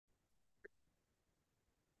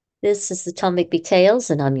This is the Tom Bigby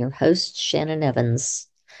Tales, and I'm your host, Shannon Evans.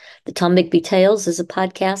 The Tom Bigby Tales is a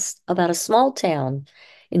podcast about a small town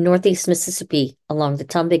in northeast Mississippi along the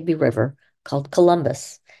Tombigbee River called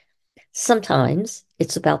Columbus. Sometimes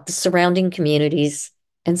it's about the surrounding communities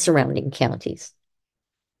and surrounding counties.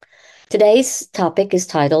 Today's topic is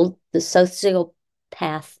titled The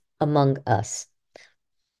Sociopath Among Us.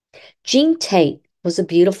 Jean Tate was a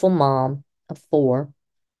beautiful mom of four,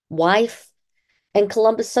 wife, and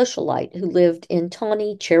Columbus socialite who lived in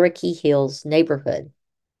tawny Cherokee Hills neighborhood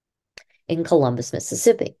in Columbus,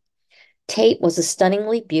 Mississippi. Tate was a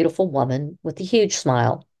stunningly beautiful woman with a huge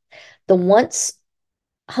smile. The once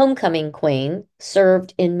homecoming queen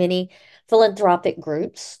served in many philanthropic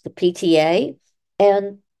groups, the PTA,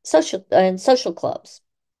 and social clubs.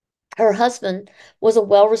 Her husband was a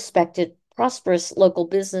well-respected, prosperous local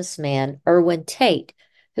businessman, Irwin Tate,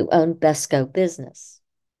 who owned Besco Business.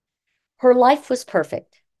 Her life was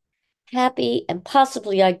perfect, happy, and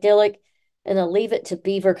possibly idyllic in a leave it to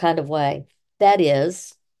beaver kind of way. That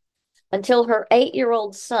is, until her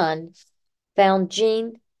 8-year-old son found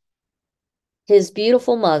Jean, his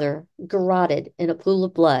beautiful mother, garroted in a pool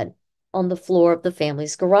of blood on the floor of the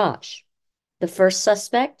family's garage. The first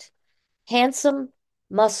suspect, handsome,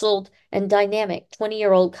 muscled, and dynamic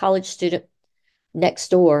 20-year-old college student next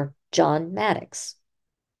door, Jon Mattox.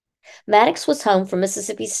 Mattox was home from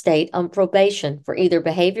Mississippi State on probation for either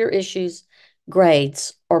behavior issues,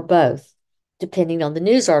 grades, or both, depending on the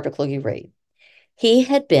news article you read. He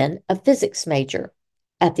had been a physics major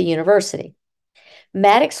at the university.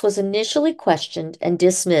 Mattox was initially questioned and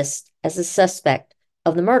dismissed as a suspect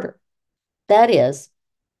of the murder. That is,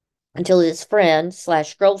 until his friend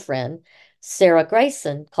slash girlfriend, Sarah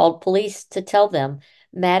Grayson, called police to tell them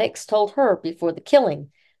Mattox told her before the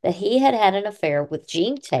killing that he had had an affair with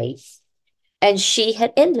Jean Tate and she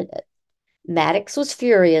had ended it. Mattox was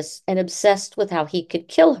furious and obsessed with how he could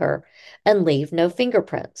kill her and leave no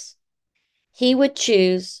fingerprints. He would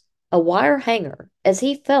choose a wire hanger as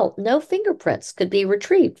he felt no fingerprints could be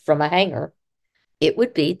retrieved from a hanger. It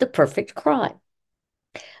would be the perfect crime.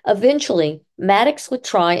 Eventually, Mattox would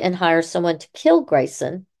try and hire someone to kill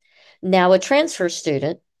Grayson, now a transfer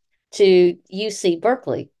student, to UC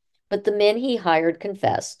Berkeley, but the men he hired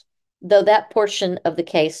confessed, though that portion of the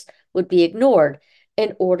case would be ignored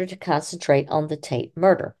in order to concentrate on the Tate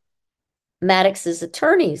murder. Mattox's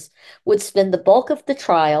attorneys would spend the bulk of the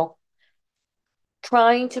trial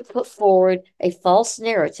trying to put forward a false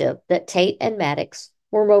narrative that Tate and Mattox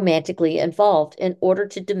were romantically involved in order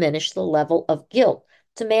to diminish the level of guilt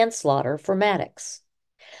to manslaughter for Mattox.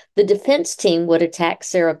 The defense team would attack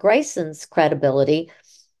Sarah Grayson's credibility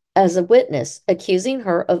as a witness, accusing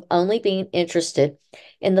her of only being interested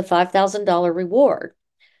in the $5,000 reward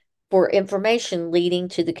for information leading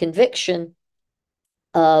to the conviction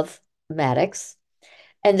of Mattox,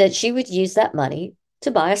 and that she would use that money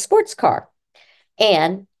to buy a sports car.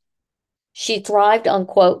 And she thrived on,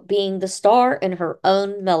 quote, being the star in her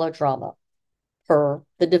own melodrama,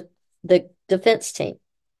 the defense team.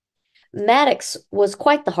 Mattox was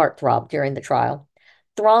quite the heartthrob during the trial.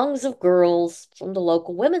 Throngs of girls from the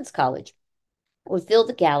local women's college would fill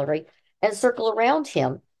the gallery and circle around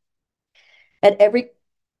him at every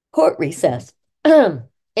court recess.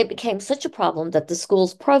 It became such a problem that the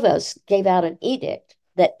school's provost gave out an edict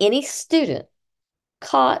that any student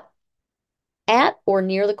caught at or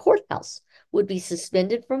near the courthouse would be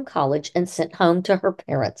suspended from college and sent home to her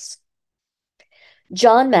parents.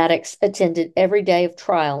 Jon Mattox attended every day of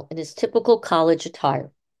trial in his typical college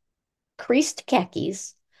attire: creased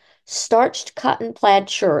khakis, starched cotton plaid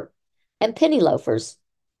shirt, and penny loafers.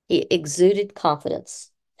 He exuded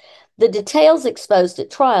confidence. The details exposed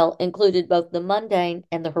at trial included both the mundane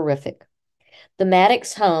and the horrific. The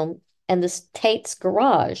Mattox home and the Tate's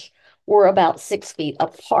garage were about 6 feet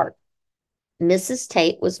apart. Mrs.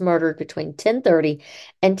 Tate was murdered between 10:30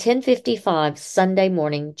 and 10:55 Sunday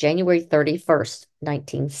morning, January 31st,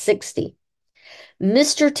 1960.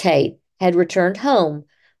 Mr. Tate had returned home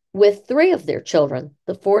with three of their children.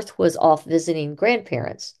 The fourth was off visiting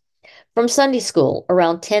grandparents from Sunday school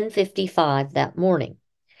around 10:55 that morning.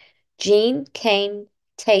 Jean Cain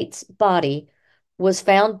Tate's body was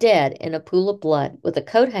found dead in a pool of blood with a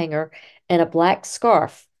coat hanger and a black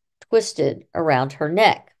scarf twisted around her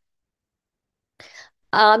neck.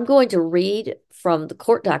 I'm going to read from the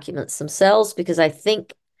court documents themselves because I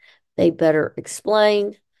think they better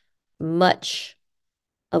explain much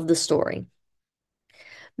of the story.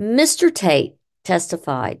 Mr. Tate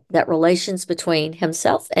testified that relations between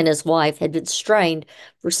himself and his wife had been strained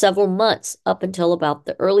for several months up until about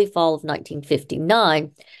the early fall of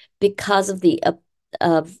 1959 because of the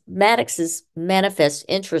of Maddox's manifest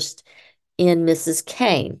interest in Mrs.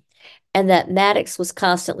 Cain, and that Mattox was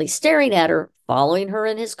constantly staring at her, following her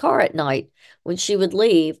in his car at night when she would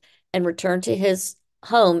leave and return to his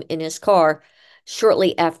home in his car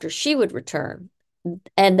shortly after she would return.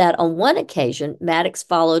 And that on one occasion, Maddox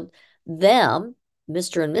followed them,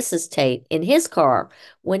 Mr. and Mrs. Tate, in his car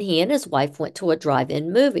when he and his wife went to a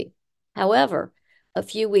drive-in movie. However, a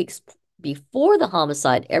few weeks before the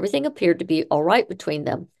homicide, everything appeared to be all right between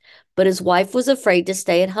them, but his wife was afraid to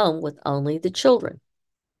stay at home with only the children.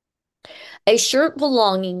 A shirt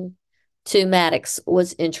belonging to Maddox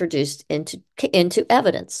was introduced into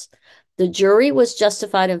evidence. The jury was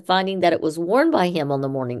justified in finding that it was worn by him on the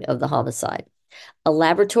morning of the homicide. A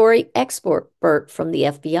laboratory expert from the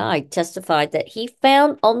FBI testified that he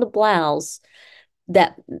found on the blouse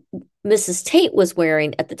that Mrs. Tate was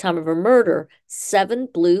wearing at the time of her murder 7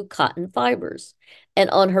 blue cotton fibers. And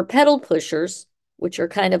on her pedal pushers, which are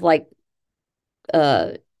kind of like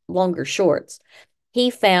uh, longer shorts, he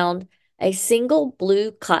found a single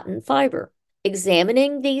blue cotton fiber.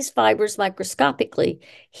 Examining these fibers microscopically,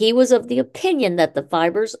 he was of the opinion that the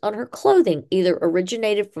fibers on her clothing either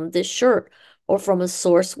originated from this shirt or from a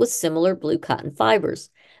source with similar blue cotton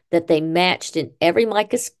fibers, that they matched in every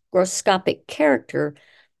microscopic character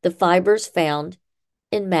the fibers found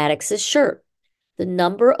in Maddox's shirt. The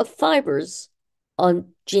number of fibers on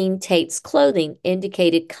Jean Tate's clothing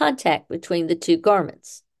indicated contact between the two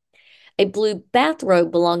garments. A blue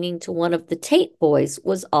bathrobe belonging to one of the Tate boys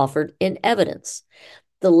was offered in evidence.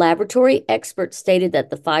 The laboratory expert stated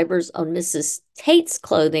that the fibers on Mrs. Tate's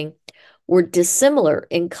clothing were dissimilar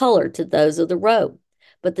in color to those of the robe,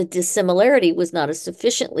 but the dissimilarity was not a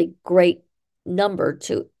sufficiently great number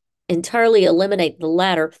to entirely eliminate the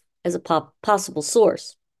latter as a possible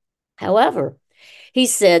source. However, he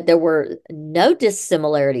said there were no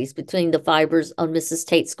dissimilarities between the fibers on Mrs.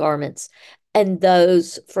 Tate's garments and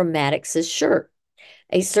those from Maddox's shirt.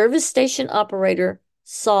 A service station operator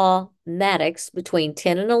saw Mattox between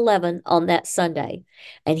 10 and 11 on that Sunday,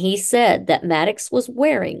 and he said that Mattox was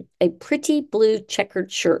wearing a pretty blue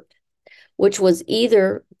checkered shirt, which was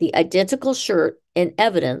either the identical shirt in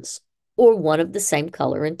evidence or one of the same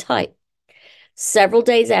color and type. Several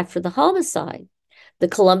days after the homicide, the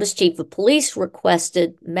Columbus chief of police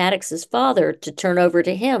requested Maddox's father to turn over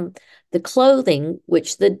to him the clothing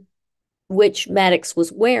which Mattox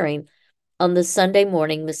was wearing on the Sunday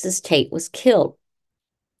morning Mrs. Tate was killed.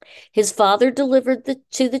 His father delivered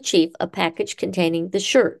to the chief a package containing the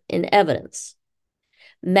shirt in evidence.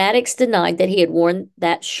 Mattox denied that he had worn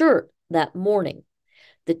that shirt that morning.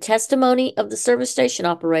 The testimony of the service station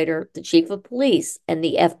operator, the chief of police, and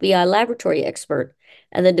the FBI laboratory expert,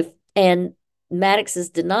 and Maddox's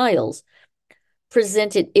denials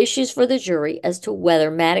presented issues for the jury as to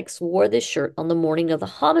whether Mattox wore this shirt on the morning of the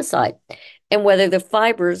homicide and whether the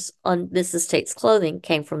fibers on Mrs. Tate's clothing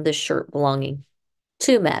came from this shirt belonging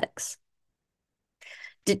to Mattox.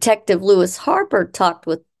 Detective Lewis Harper talked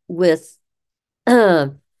with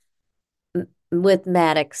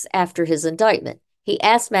Mattox after his indictment. He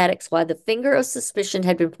asked Mattox why the finger of suspicion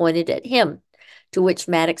had been pointed at him, to which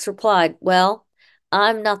Mattox replied, "Well,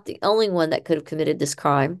 I'm not the only one that could have committed this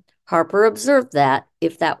crime." Harper observed that,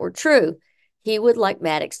 if that were true, he would like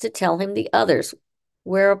Mattox to tell him the others,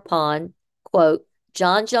 whereupon, quote,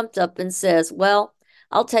 John jumped up and says, "Well,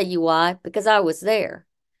 I'll tell you why, because I was there,"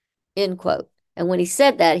 end quote. And when he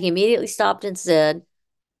said that, he immediately stopped and said,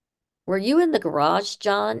 "Were you in the garage,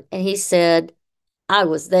 John?" And he said, "I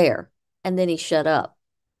was there." And then he shut up.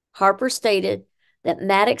 Harper stated that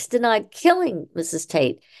Mattox denied killing Mrs.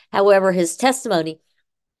 Tate. However, his testimony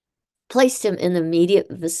placed him in the immediate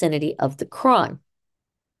vicinity of the crime.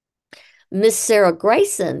 Miss Sarah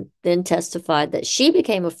Grayson then testified that she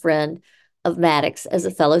became a friend of Mattox as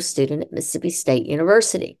a fellow student at Mississippi State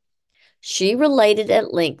University. She related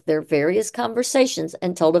at length their various conversations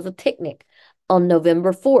and told of a picnic on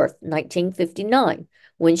November 4th, 1959,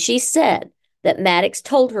 when she said that Mattox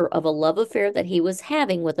told her of a love affair that he was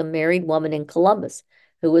having with a married woman in Columbus,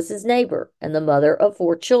 who was his neighbor and the mother of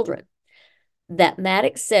 4 children. That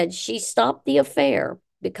Mattox said she stopped the affair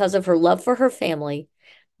because of her love for her family,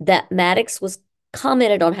 that Mattox was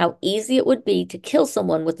commented on how easy it would be to kill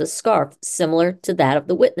someone with a scarf similar to that of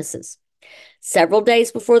the witnesses. Several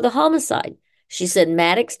days before the homicide, she said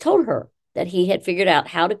Mattox told her that he had figured out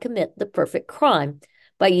how to commit the perfect crime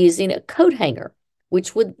by using a coat hanger,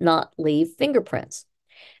 which would not leave fingerprints.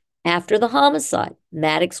 After the homicide,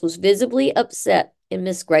 Mattox was visibly upset in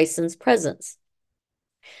Miss Grayson's presence.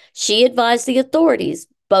 She advised the authorities,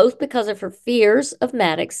 both because of her fears of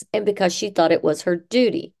Mattox and because she thought it was her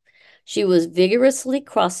duty. She was vigorously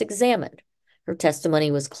cross-examined. Her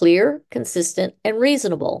testimony was clear, consistent, and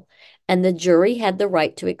reasonable, and the jury had the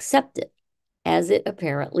right to accept it, as it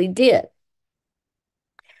apparently did.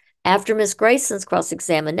 After Miss Grayson's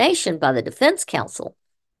cross-examination by the defense counsel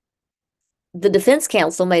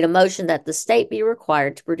made a motion that the state be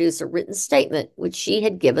required to produce a written statement which she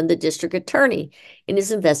had given the district attorney in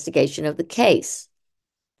his investigation of the case.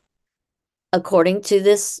 According to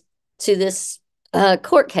this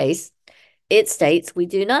court case, it states, "We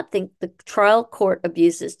do not think the trial court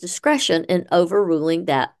abuses discretion in overruling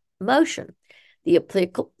that motion. The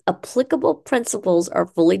applicable principles are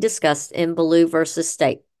fully discussed in Ballou versus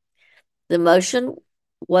State. The motion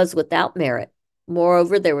was without merit.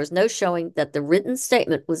 Moreover, there was no showing that the written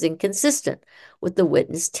statement was inconsistent with the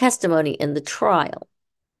witness testimony in the trial."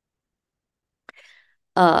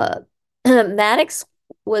 Mattox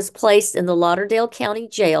was placed in the Lauderdale County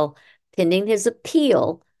Jail pending his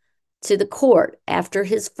appeal to the court after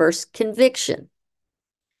his first conviction.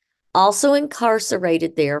 Also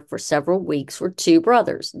incarcerated there for several weeks were two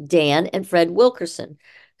brothers, Dan and Fred Wilkerson,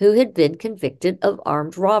 who had been convicted of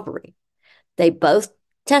armed robbery. They both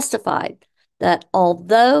testified that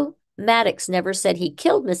although Mattox never said he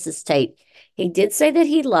killed Mrs. Tate, he did say that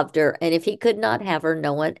he loved her, and if he could not have her,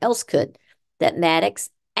 no one else could. That Mattox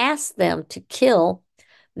asked them to kill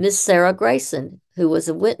Miss Sarah Grayson, who was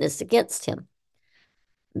a witness against him.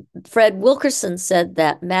 Fred Wilkerson said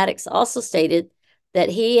that Mattox also stated that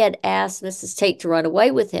he had asked Mrs. Tate to run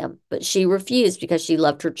away with him, but she refused because she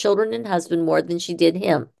loved her children and husband more than she did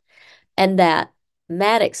him, and that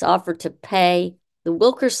Mattox offered to pay the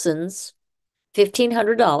Wilkersons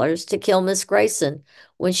 $1,500 to kill Miss Grayson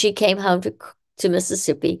when she came home to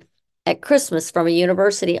Mississippi at Christmas from a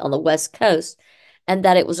university on the West Coast, and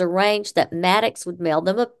that it was arranged that Mattox would mail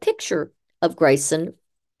them a picture of Grayson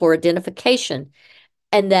for identification,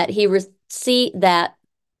 and that that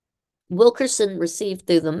Wilkerson received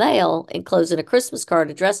through the mail, enclosed in a Christmas card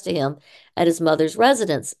addressed to him at his mother's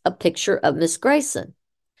residence, a picture of Miss Grayson.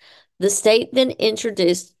 The state then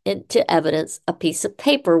introduced into evidence a piece of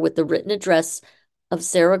paper with the written address of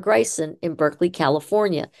Sarah Grayson in Berkeley,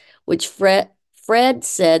 California, which Fred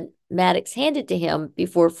said Mattox handed to him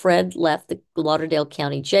before Fred left the Lauderdale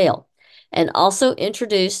County Jail, and also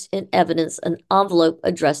introduced in evidence an envelope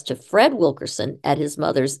addressed to Fred Wilkerson at his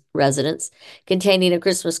mother's residence containing a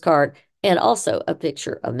Christmas card and also a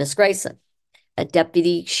picture of Miss Grayson. A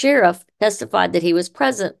deputy sheriff testified that he was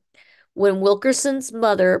present when Wilkerson's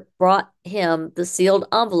mother brought him the sealed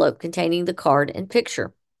envelope containing the card and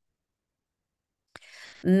picture.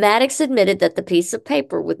 Mattox admitted that the piece of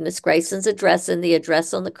paper with Miss Grayson's address and the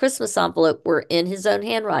address on the Christmas envelope were in his own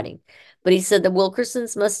handwriting, but he said the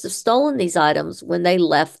Wilkersons must have stolen these items when they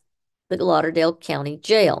left the Lauderdale County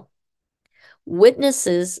Jail.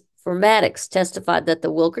 Witnesses for Mattox testified that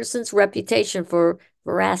the Wilkersons' reputation for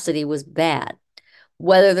veracity was bad.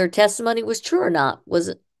 Whether their testimony was true or not was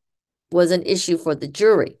an issue for the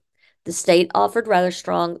jury. The state offered rather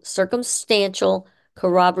strong circumstantial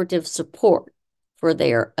corroborative support for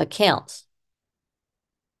their accounts.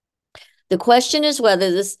 The question is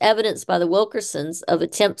whether this evidence by the Wilkersons of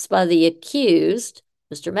attempts by the accused,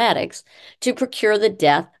 Mr. Mattox, to procure the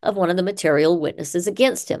death of one of the material witnesses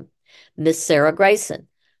against him, Miss Sarah Grayson,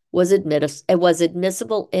 was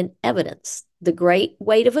admissible in evidence. The great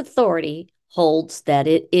weight of authority holds that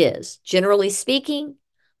it is. Generally speaking,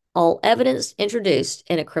 all evidence introduced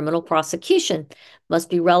in a criminal prosecution must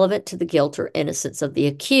be relevant to the guilt or innocence of the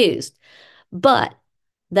accused. But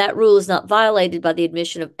that rule is not violated by the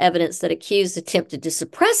admission of evidence that accused attempted to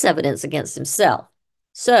suppress evidence against himself.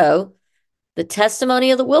 So, the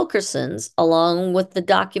testimony of the Wilkersons, along with the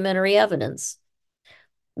documentary evidence,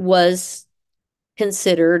 was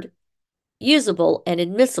considered usable and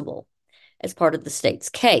admissible as part of the state's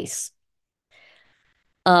case.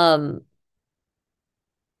 The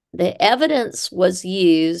evidence was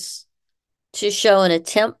used to show an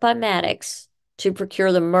attempt by Mattox to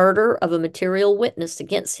procure the murder of a material witness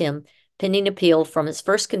against him pending appeal from his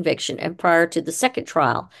first conviction and prior to the second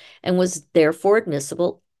trial, and was therefore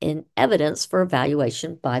admissible in evidence for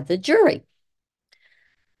evaluation by the jury.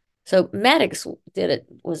 So Mattox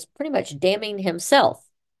was pretty much damning himself.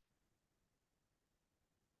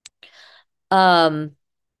 In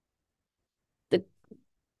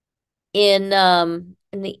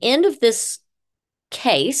the end of this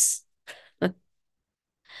case,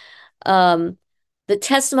 the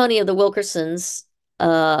testimony of the Wilkersons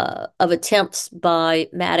of attempts by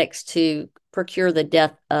Mattox to procure the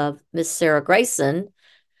death of Miss Sarah Grayson,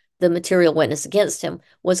 the material witness against him,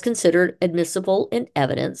 was considered admissible in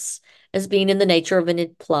evidence as being in the nature of an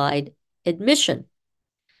implied admission.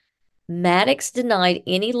 Maddox denied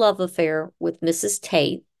any love affair with Mrs.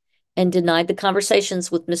 Tate and denied the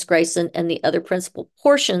conversations with Miss Grayson and the other principal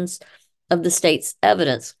portions of the state's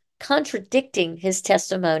evidence, contradicting his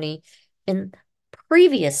testimony in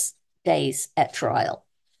previous days at trial.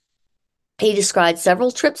 He described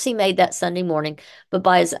several trips he made that Sunday morning, but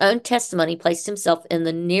by his own testimony placed himself in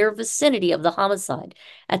the near vicinity of the homicide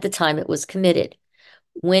at the time it was committed.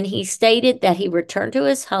 When he stated that he returned to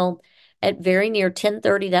his home at very near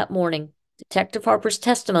 10:30 that morning, Detective Harper's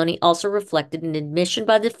testimony also reflected an admission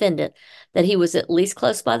by the defendant that he was at least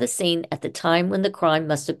close by the scene at the time when the crime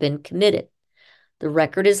must have been committed. The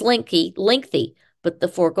record is lengthy, but the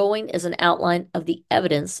foregoing is an outline of the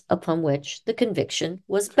evidence upon which the conviction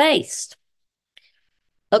was based.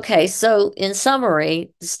 Okay, so in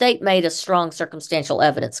summary, the state made a strong circumstantial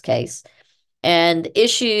evidence case, and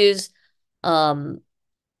issues um,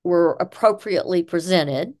 were appropriately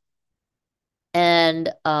presented.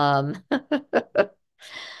 And uh,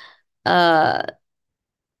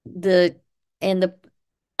 the and the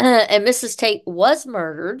and Mrs. Tate was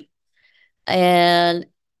murdered, and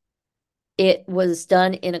it was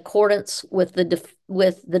done in accordance with the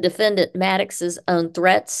defendant Maddox's own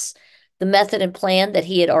threats, the method and plan that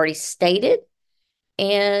he had already stated,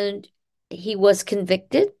 and he was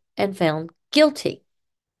convicted and found guilty.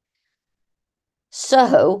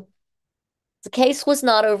 So the case was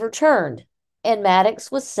not overturned, and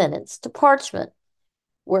Maddox was sentenced to Parchment,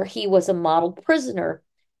 where he was a model prisoner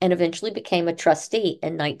and eventually became a trustee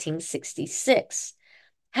in 1966.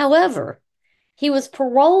 However, he was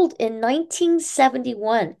paroled in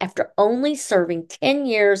 1971 after only serving 10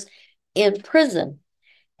 years in prison,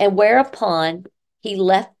 and whereupon he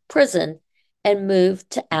left prison and moved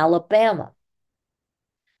to Alabama.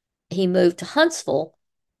 He moved to Huntsville,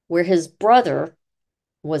 where his brother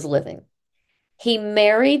was living. He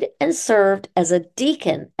married and served as a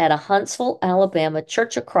deacon at a Huntsville, Alabama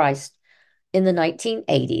Church of Christ in the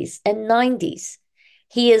 1980s and 90s.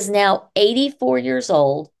 He is now 84 years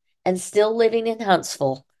old and still living in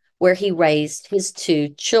Huntsville, where he raised his two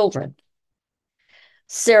children.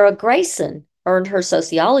 Sarah Grayson earned her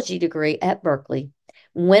sociology degree at Berkeley,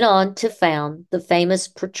 went on to found the famous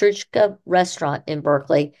Petrushka restaurant in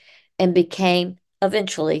Berkeley, and became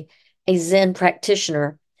eventually a Zen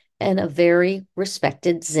practitioner and a very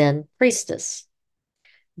respected Zen priestess.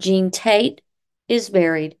 Jean Tate is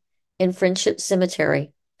buried in Friendship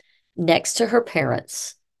Cemetery next to her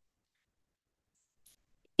parents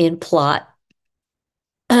in plot,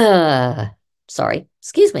 uh,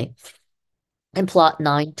 excuse me, in plot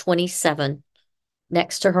 927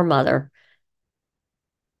 next to her mother.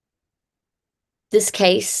 This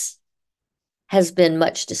case has been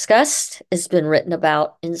much discussed, it's been written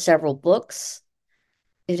about in several books.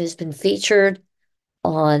 It has been featured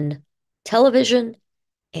on television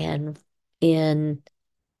and in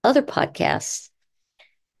other podcasts.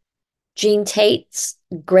 Jean Tate's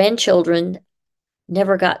grandchildren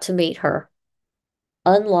never got to meet her,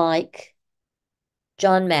 unlike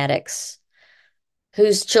Jon Mattox,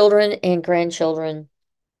 whose children and grandchildren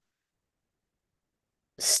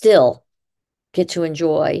still get to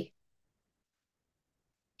enjoy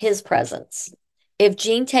his presence. If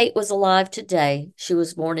Jean Tate was alive today, she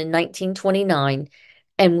was born in 1929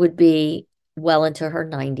 and would be well into her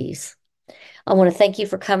 90s. I want to thank you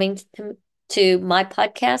for coming to my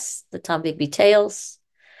podcast, The Tom Bigby Tales.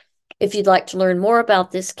 If you'd like to learn more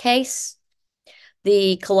about this case,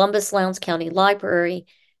 the Columbus Lowndes County Library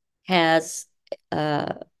has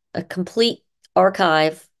a complete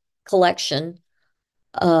archive collection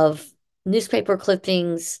of newspaper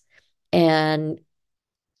clippings and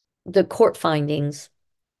the court findings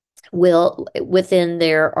will within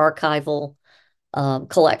their archival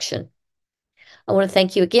collection. I want to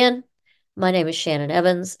thank you again. My name is Shannon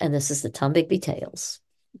Evans, and this is the Tom Bigby Tales.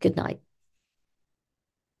 Good night.